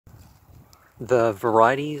The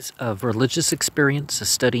Varieties of Religious Experience, a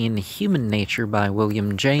Study in Human Nature by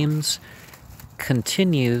William James,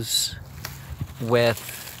 continues with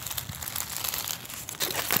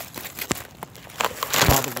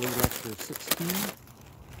probably lecture 16,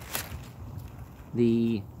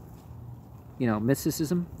 the,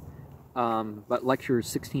 mysticism, but lectures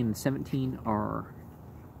 16 and 17 are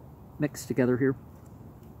mixed together here.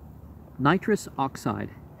 Nitrous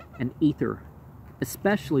oxide and ether,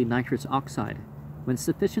 especially nitrous oxide, when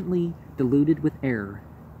sufficiently diluted with air,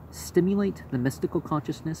 stimulate the mystical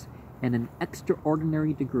consciousness in an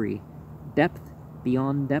extraordinary degree. Depth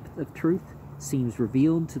beyond depth of truth seems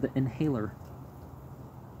revealed to the inhaler.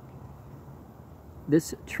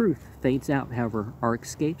 This truth fades out, however, or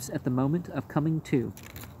escapes at the moment of coming to,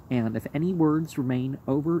 and if any words remain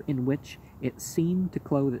over in which it seemed to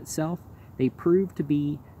clothe itself, they prove to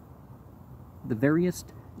be the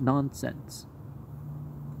veriest nonsense.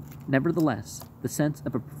 Nevertheless, the sense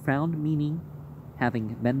of a profound meaning having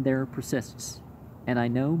been there persists, and I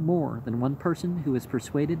know more than one person who is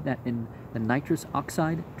persuaded that in the nitrous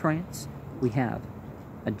oxide trance we have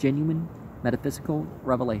a genuine metaphysical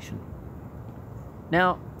revelation.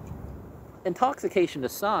 Now, intoxication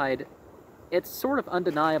aside, it's sort of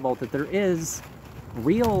undeniable that there is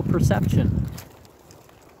real perception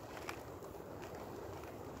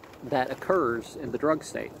that occurs in the drug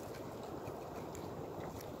state.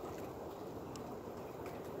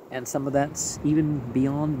 And some of that's even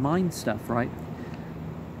beyond mind stuff, right?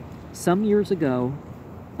 Some years ago,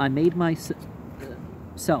 I made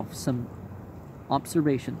myself some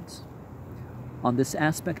observations on this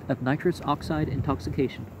aspect of nitrous oxide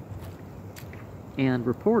intoxication and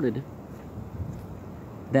reported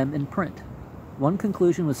them in print. One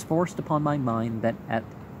conclusion was forced upon my mind that at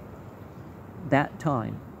that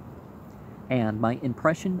time, and my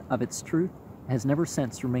impression of its truth has never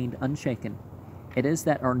since remained unshaken. It is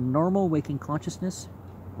that our normal waking consciousness,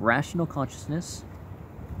 rational consciousness,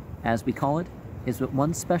 as we call it, is but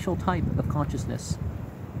one special type of consciousness.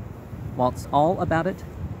 Whilst all about it,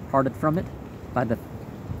 parted from it by the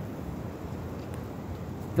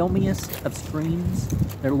filmiest of screens,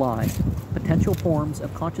 there lie potential forms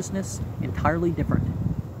of consciousness entirely different.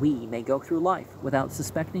 We may go through life without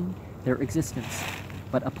suspecting their existence,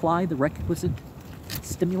 but apply the requisite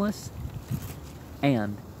stimulus,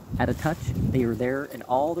 and at a touch, they are there in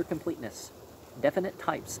all their completeness. Definite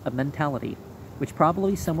types of mentality, which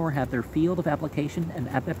probably somewhere have their field of application and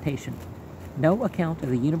adaptation. No account of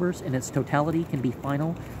the universe in its totality can be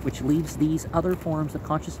final, which leaves these other forms of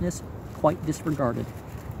consciousness quite disregarded.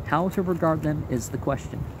 How to regard them is the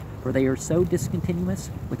question, for they are so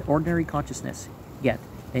discontinuous with ordinary consciousness, yet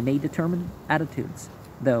they may determine attitudes,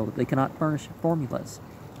 though they cannot furnish formulas,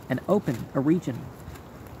 and open a region,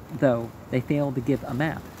 though they fail to give a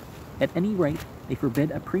map. At any rate, they forbid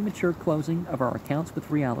a premature closing of our accounts with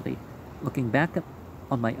reality. Looking back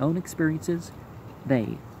on my own experiences,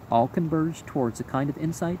 they all converge towards a kind of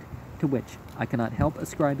insight to which I cannot help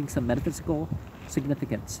ascribing some metaphysical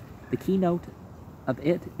significance. The keynote of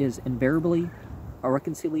it is invariably a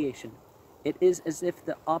reconciliation. It is as if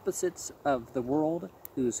the opposites of the world,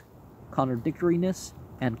 whose contradictoriness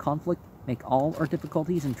and conflict make all our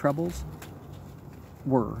difficulties and troubles,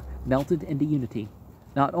 were melted into unity.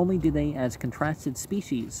 Not only do they, as contrasted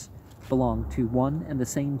species, belong to one and the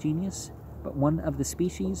same genius, but one of the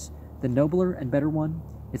species, the nobler and better one,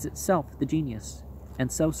 is itself the genius,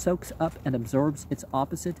 and so soaks up and absorbs its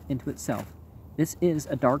opposite into itself. This is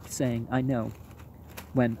a dark saying, I know,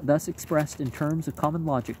 when thus expressed in terms of common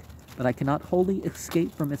logic, but I cannot wholly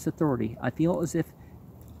escape from its authority. I feel as if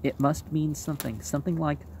it must mean something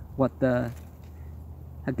like what the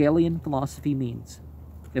Hegelian philosophy means.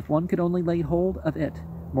 If one could only lay hold of it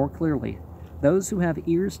more clearly. Those who have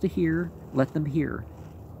ears to hear, let them hear.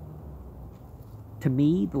 To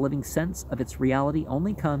me, the living sense of its reality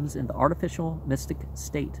only comes in the artificial, mystic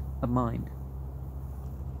state of mind.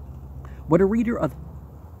 What a reader of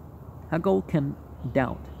Hegel can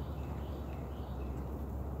doubt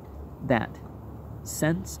that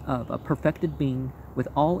sense of a perfected being with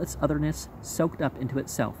all its otherness soaked up into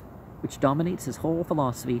itself, which dominates his whole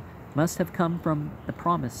philosophy, must have come from the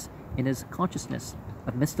promise in his consciousness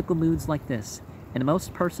of mystical moods like this, and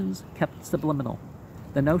most persons kept subliminal.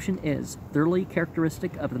 The notion is thoroughly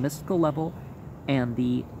characteristic of the mystical level, and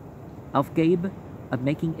the Aufgabe of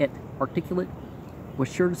making it articulate was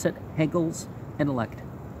sure to set Hegel's intellect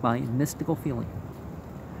by mystical feeling.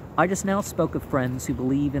 I just now spoke of friends who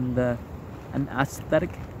believe in an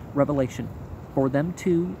aesthetic revelation. For them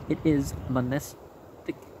too, it is a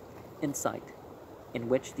monistic insight, in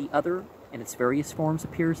which the other in its various forms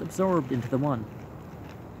appears absorbed into the one.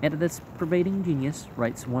 And this pervading genius,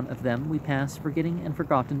 writes one of them, we pass forgetting and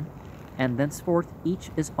forgotten, and thenceforth each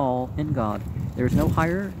is all in God. There is no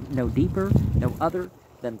higher, no deeper, no other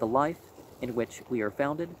than the life in which we are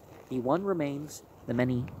founded. The one remains, the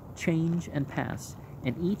many change and pass,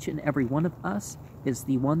 and each and every one of us is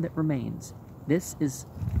the one that remains. This is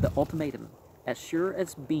the ultimatum, as sure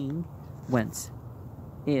as being whence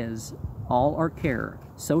is all our care,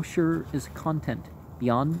 so sure is content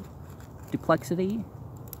beyond duplexity,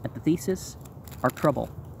 antithesis, our trouble,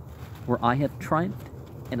 where I have triumphed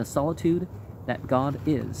in a solitude that God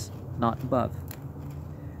is not above.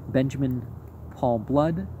 Benjamin Paul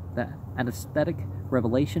Blood, The Anesthetic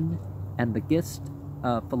Revelation and the Gist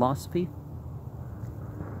of Philosophy,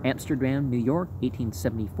 Amsterdam, New York,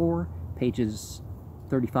 1874, pages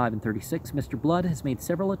 35 and 36. Mr. Blood has made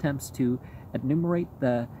several attempts to enumerate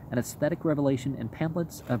the anesthetic revelation in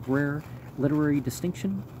pamphlets of rare literary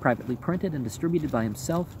distinction, privately printed and distributed by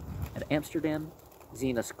himself at Amsterdam.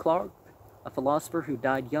 Zenas Clark, a philosopher who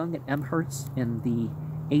died young at Amherst in the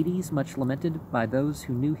 80s, much lamented by those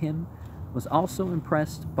who knew him, was also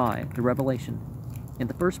impressed by the revelation. In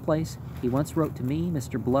the first place, he once wrote to me,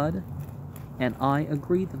 Mr. Blood, and I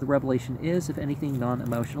agree that the revelation is, if anything,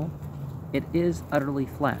 non-emotional. It is utterly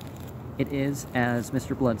flat. It is, as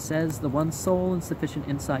Mr. Blood says, the one sole and sufficient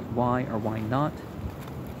insight why or why not.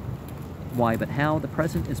 Why but how the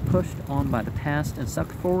present is pushed on by the past and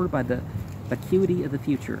sucked forward by the vacuity of the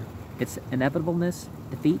future. Its inevitableness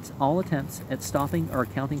defeats all attempts at stopping or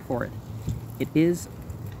accounting for it. It is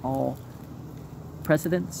all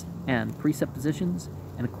precedents and presuppositions,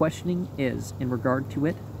 and questioning is, in regard to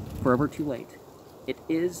it, forever too late. It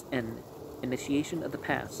is an initiation of the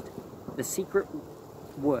past. The secret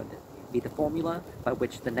would be the formula by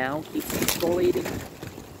which the now keeps exfoliating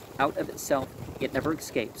out of itself, yet never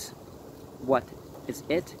escapes. What is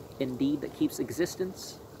it, indeed, that keeps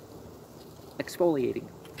existence exfoliating?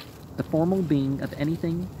 The formal being of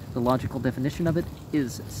anything, the logical definition of it,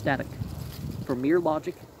 is static. For mere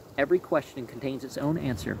logic, every question contains its own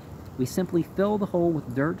answer. We simply fill the hole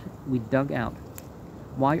with dirt we dug out.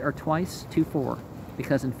 Why are twice 2 4?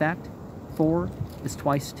 Because, in fact, 4 is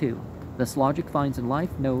twice 2. Thus logic finds in life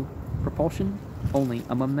no propulsion, only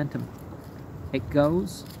a momentum. It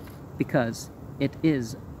goes because it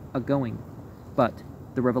is a going. But,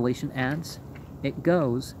 the revelation adds, it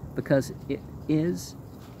goes because it is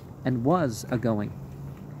and was a going.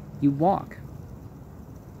 You walk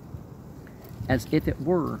as if it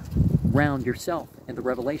were round yourself in the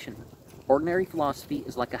revelation. Ordinary philosophy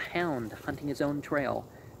is like a hound hunting his own trail.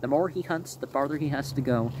 The more he hunts, the farther he has to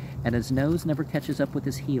go, and his nose never catches up with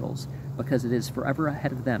his heels, because it is forever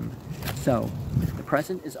ahead of them. So, the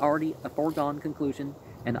present is already a foregone conclusion,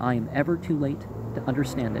 and I am ever too late to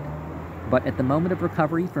understand it. But at the moment of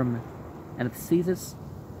recovery from anesthesis,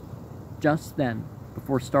 just then,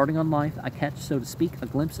 before starting on life, I catch, so to speak, a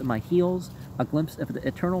glimpse of my heels, a glimpse of the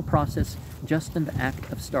eternal process just in the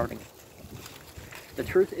act of starting. The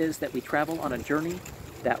truth is that we travel on a journey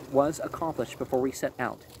that was accomplished before we set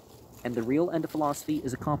out, and the real end of philosophy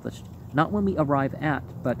is accomplished, not when we arrive at,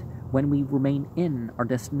 but when we remain in our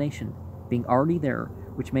destination, being already there,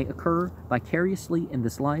 which may occur vicariously in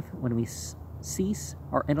this life when we cease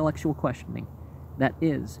our intellectual questioning. That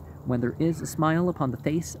is, when there is a smile upon the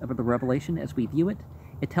face of the revelation as we view it,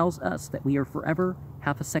 it tells us that we are forever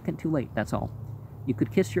half a second too late, that's all. You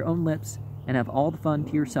could kiss your own lips and have all the fun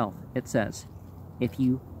to yourself, it says. If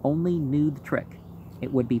you only knew the trick,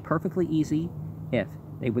 it would be perfectly easy if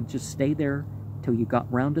they would just stay there till you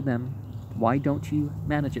got round to them. Why don't you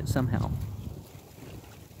manage it somehow?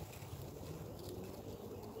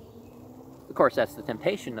 Of course, that's the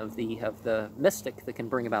temptation of the mystic that can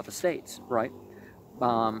bring about the states, right?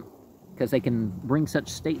 Because they can bring such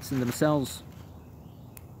states in themselves,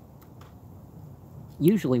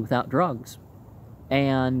 usually without drugs.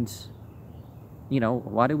 And, you know,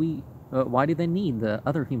 why do they need the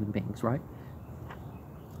other human beings, right?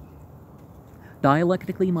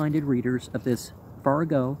 Dialectically minded readers of this far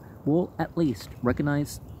ago will at least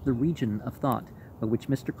recognize the region of thought by which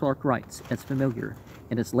Mr. Clark writes as familiar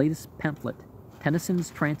in his latest pamphlet, Tennyson's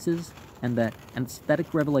Trances and the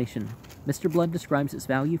Anesthetic Revelation. Mr. Blood describes its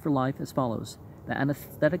value for life as follows. The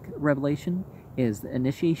anesthetic revelation is the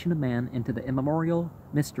initiation of man into the immemorial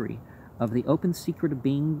mystery of the open secret of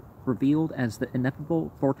being revealed as the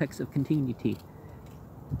ineffable vortex of continuity.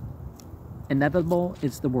 Inevitable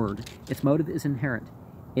is the word. Its motive is inherent.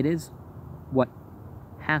 It is what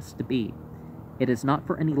has to be. It is not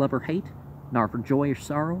for any love or hate, nor for joy or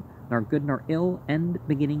sorrow, nor good nor ill, end,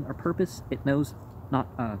 beginning, or purpose it knows not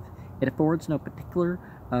of. It affords no particular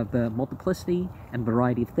of the multiplicity and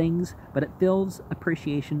variety of things, but it fills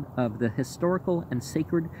appreciation of the historical and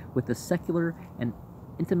sacred with the secular and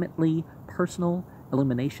intimately personal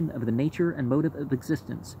illumination of the nature and motive of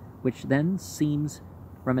existence, which then seems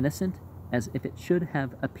reminiscent as if it should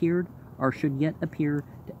have appeared or should yet appear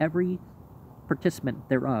to every participant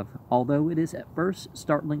thereof. Although it is at first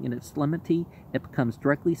startling in its solemnity, it becomes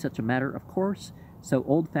directly such a matter of course, so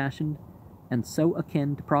old-fashioned and so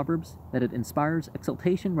akin to proverbs that it inspires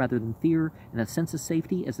exultation rather than fear, and a sense of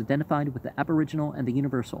safety is identified with the aboriginal and the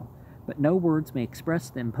universal. But no words may express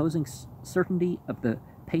the imposing certainty of the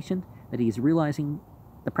patient that he is realizing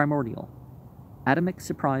the primordial, atomic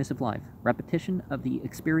surprise of life. Repetition of the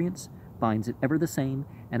experience finds it ever the same,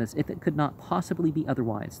 and as if it could not possibly be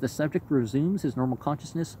otherwise, the subject resumes his normal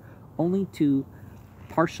consciousness only to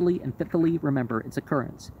partially and fitfully remember its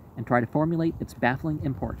occurrence and try to formulate its baffling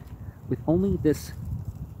import, with only this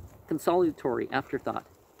consolatory afterthought,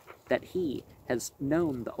 that he has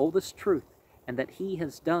known the oldest truth, and that he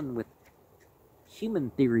has done with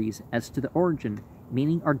human theories as to the origin,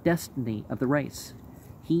 meaning, or destiny of the race.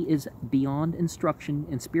 He is beyond instruction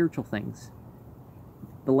in spiritual things.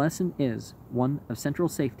 The lesson is one of central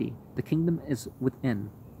safety. The kingdom is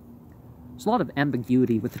within. There's a lot of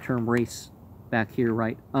ambiguity with the term race back here,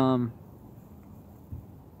 right?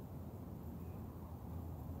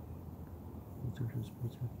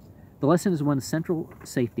 The lesson is one of central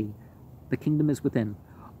safety. The kingdom is within.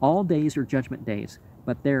 All days are judgment days,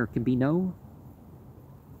 but there can be no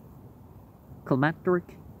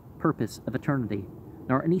climacteric purpose of eternity,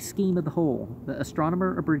 nor any scheme of the whole. The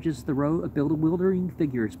astronomer abridges the row of bewildering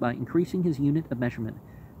figures by increasing his unit of measurement.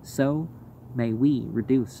 So may we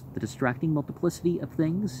reduce the distracting multiplicity of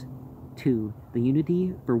things to the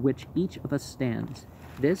unity for which each of us stands.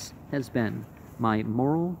 This has been my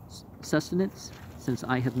moral sustenance since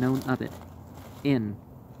I have known of it. In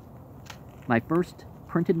my first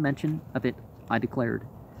printed mention of it, I declared,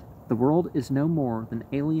 "The world is no more than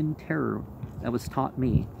alien terror that was taught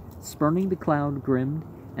me, spurning the cloud grimmed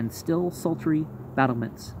and still sultry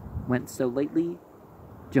battlements, whence so lately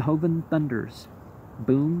Jehovan thunders,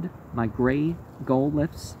 boomed my grey gull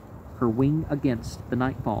lifts her wing against the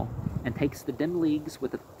nightfall, and takes the dim leagues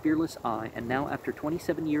with a fearless eye, and now after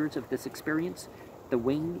 27 years of this experience, the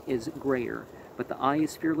wing is greyer, but the eye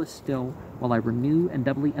is fearless still, while I renew and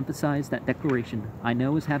doubly emphasize that declaration. I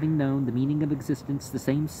know as having known the meaning of existence, the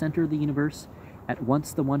same center of the universe, at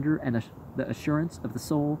once the wonder and the assurance of the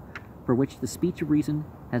soul, for which the speech of reason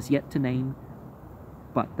has yet to name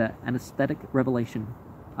but the anesthetic revelation."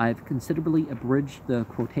 I have considerably abridged the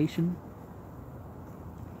quotation,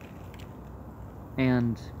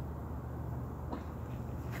 and...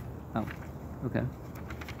 oh, okay.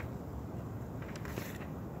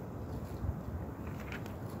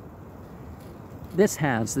 This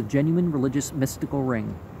has the genuine religious mystical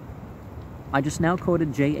ring. I just now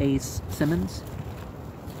quoted J.A. Symonds.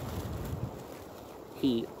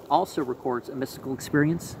 He also records a mystical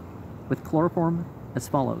experience with chloroform as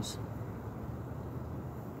follows.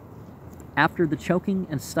 After the choking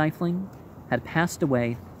and stifling had passed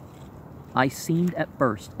away, I seemed at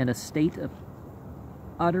first in a state of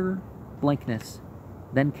utter blankness.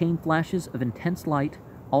 Then came flashes of intense light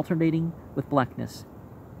alternating with blackness,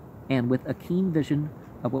 and with a keen vision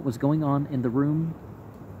of what was going on in the room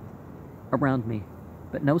around me,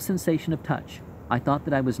 but no sensation of touch. I thought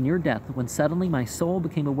that I was near death, when suddenly my soul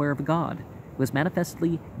became aware of God, who was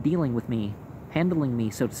manifestly dealing with me, handling me,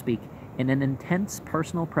 so to speak, in an intense,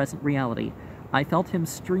 personal, present reality. I felt him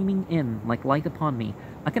streaming in like light upon me.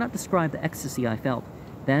 I cannot describe the ecstasy I felt.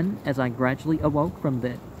 Then, as I gradually awoke from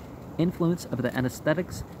the influence of the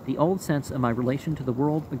anesthetics, the old sense of my relation to the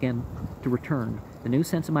world began to return. The new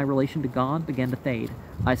sense of my relation to God began to fade.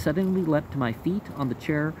 I suddenly leapt to my feet on the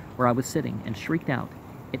chair where I was sitting and shrieked out,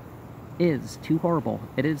 "It is too horrible!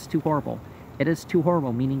 It is too horrible! It is too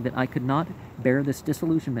horrible!" meaning that I could not bear this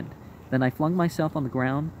disillusionment. Then I flung myself on the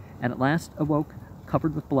ground, and at last awoke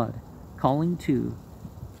covered with blood, calling to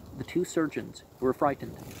the two surgeons who were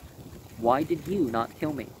frightened. "Why did you not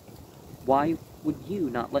kill me? Why would you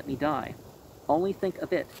not let me die? Only think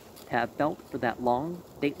of it, to have felt for that long,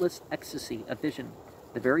 dateless ecstasy of vision,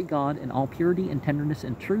 the very God in all purity and tenderness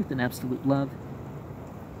and truth and absolute love,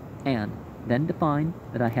 and then to find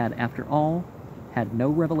that I had, after all, had no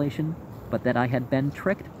revelation, but that I had been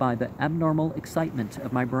tricked by the abnormal excitement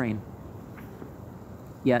of my brain.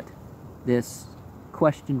 Yet, this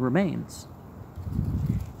question remains.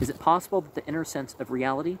 Is it possible that the inner sense of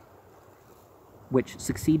reality, which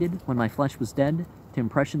succeeded when my flesh was dead to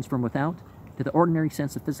impressions from without, to the ordinary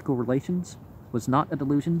sense of physical relations, was not a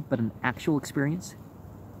delusion but an actual experience?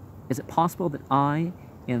 Is it possible that I,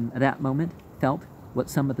 in that moment, felt what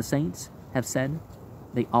some of the saints have said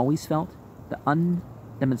they always felt? The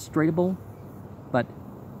undemonstrable but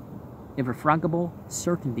irrefragable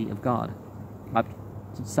certainty of God. I've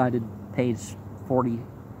cited page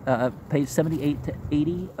 78 to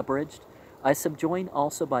 80, abridged. I subjoin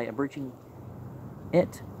also by abridging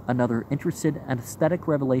it another interested and aesthetic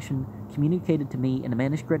revelation communicated to me in a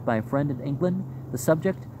manuscript by a friend in England. The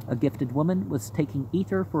subject, a gifted woman, was taking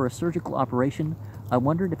ether for a surgical operation. I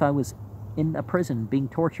wondered if I was in a prison being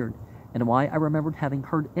tortured, and why I remembered having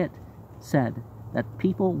heard it said that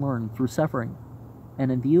people learn through suffering.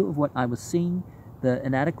 And in view of what I was seeing, the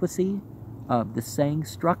inadequacy of this saying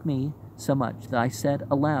struck me so much that I said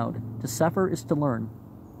aloud, "To suffer is to learn."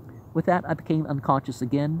 With that, I became unconscious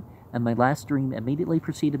again, and my last dream immediately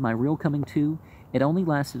preceded my real coming to. It only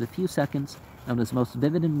lasted a few seconds, and was most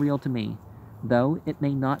vivid and real to me, though it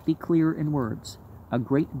may not be clear in words. A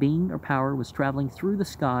great being or power was traveling through the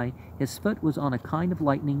sky. His foot was on a kind of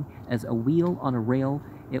lightning, as a wheel on a rail.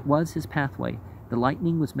 It was his pathway. The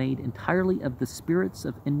lightning was made entirely of the spirits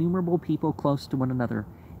of innumerable people close to one another,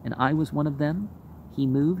 and I was one of them. He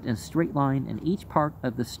moved in a straight line, and each part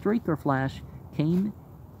of the streak or flash came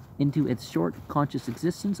into its short conscious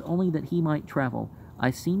existence only that he might travel.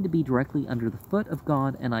 I seemed to be directly under the foot of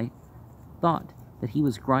God, and I thought that he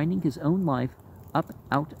was grinding his own life up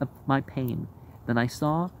out of my pain. Then I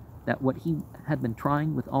saw that what he had been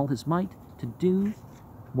trying with all his might to do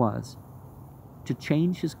was to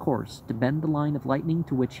change his course, to bend the line of lightning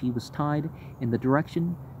to which he was tied in the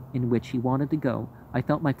direction in which he wanted to go. I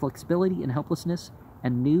felt my flexibility and helplessness,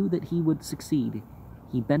 and knew that he would succeed.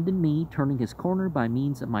 He bended me, turning his corner by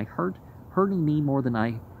means of my hurting me more than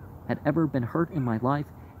I had ever been hurt in my life,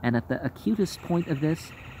 and at the acutest point of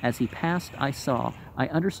this, as he passed, I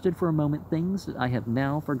understood for a moment things that I have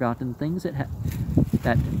now forgotten, things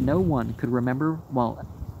that no one could remember while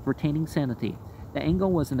retaining sanity. The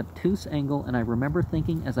angle was an obtuse angle, and I remember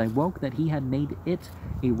thinking as I woke that he had made it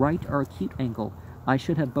a right or acute angle. I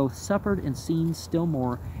should have both suffered and seen still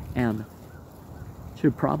more, and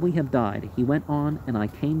should probably have died. He went on, and I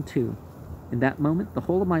came to. In that moment, the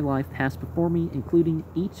whole of my life passed before me, including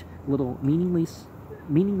each little meaningless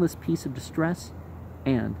piece of distress,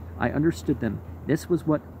 and I understood them. This was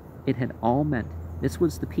what it had all meant. This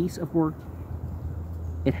was the piece of work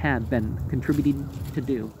it had been contributing to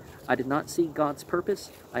do. I did not see God's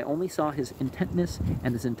purpose. I only saw his intentness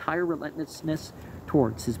and his entire relentlessness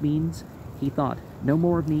towards his means. He thought no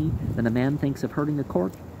more of me than a man thinks of hurting a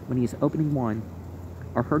cork when he is opening wine,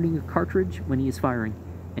 or hurting a cartridge when he is firing.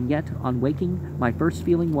 And yet, on waking, my first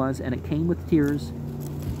feeling was, and it came with tears,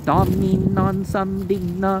 Domini non sum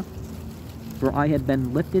digna, for I had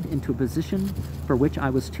been lifted into a position for which I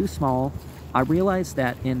was too small. I realized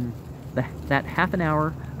that in that half an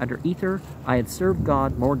hour under ether, I had served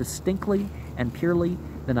God more distinctly and purely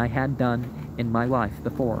than I had done in my life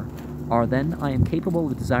before, or than I am capable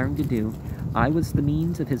of desiring to do. I was the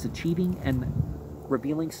means of his achieving and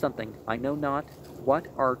revealing something, I know not what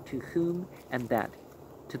or to whom, and that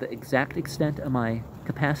to the exact extent of my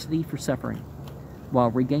capacity for suffering.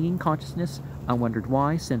 While regaining consciousness, I wondered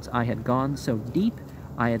why, since I had gone so deep,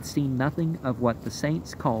 I had seen nothing of what the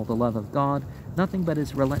saints call the love of God, nothing but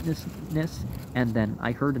his relentlessness, and then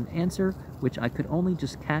I heard an answer which I could only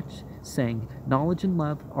just catch, saying, knowledge and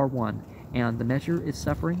love are one, and the measure is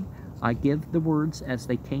suffering. I give the words as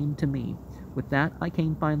they came to me. With that, I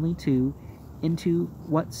came finally into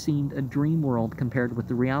what seemed a dream world compared with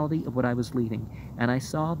the reality of what I was leaving, and I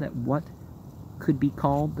saw that what could be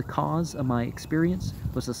called the cause of my experience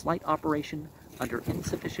was a slight operation under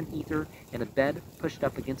insufficient ether in a bed pushed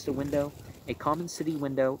up against a window, a common city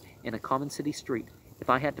window in a common city street. If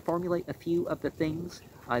I had to formulate a few of the things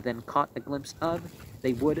I then caught a glimpse of,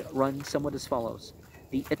 they would run somewhat as follows.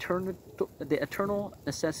 The eternal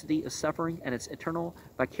necessity of suffering and its eternal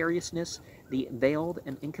vicariousness, the veiled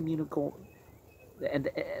and incommunicable and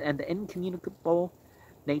the incommunicable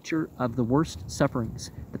nature of the worst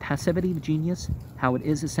sufferings, the passivity of genius, how it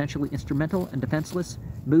is essentially instrumental and defenseless,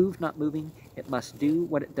 move not moving, it must do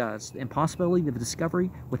what it does, the impossibility of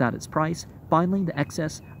discovery without its price, finally the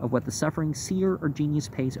excess of what the suffering seer or genius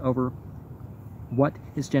pays over what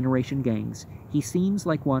his generation gains. He seems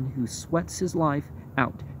like one who sweats his life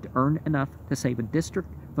out to earn enough to save a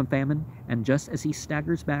district from famine, and just as he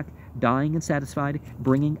staggers back, dying and satisfied,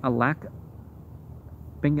 bringing a lock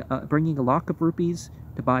of rupees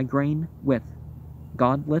to buy grain with,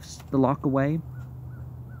 God lifts the lock away,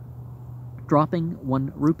 dropping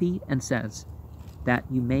 1 rupee, and says, that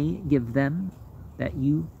you may give them that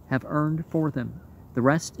you have earned for them. The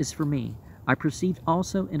rest is for me. I perceived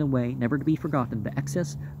also, in a way never to be forgotten, the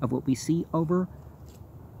excess of what we see over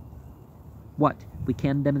what we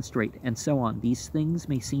can demonstrate, and so on. These things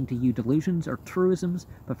may seem to you delusions or truisms,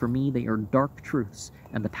 but for me they are dark truths,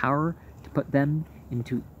 and the power to put them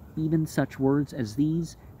into even such words as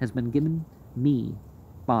these has been given me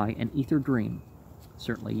by an ether dream.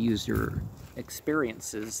 Certainly use your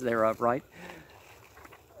experiences thereof, right?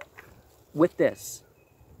 With this,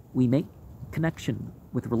 we make connection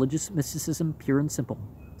with religious mysticism, pure and simple.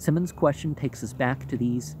 Simmons' question takes us back to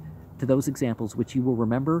those examples which you will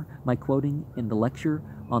remember my quoting in the lecture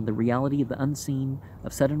on the reality of the unseen,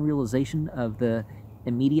 of sudden realization of the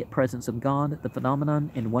immediate presence of God. The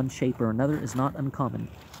phenomenon in one shape or another is not uncommon.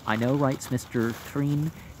 I know, writes Mr.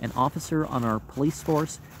 Treen, an officer on our police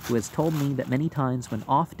force, who has told me that many times when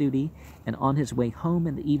off duty and on his way home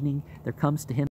in the evening, there comes to him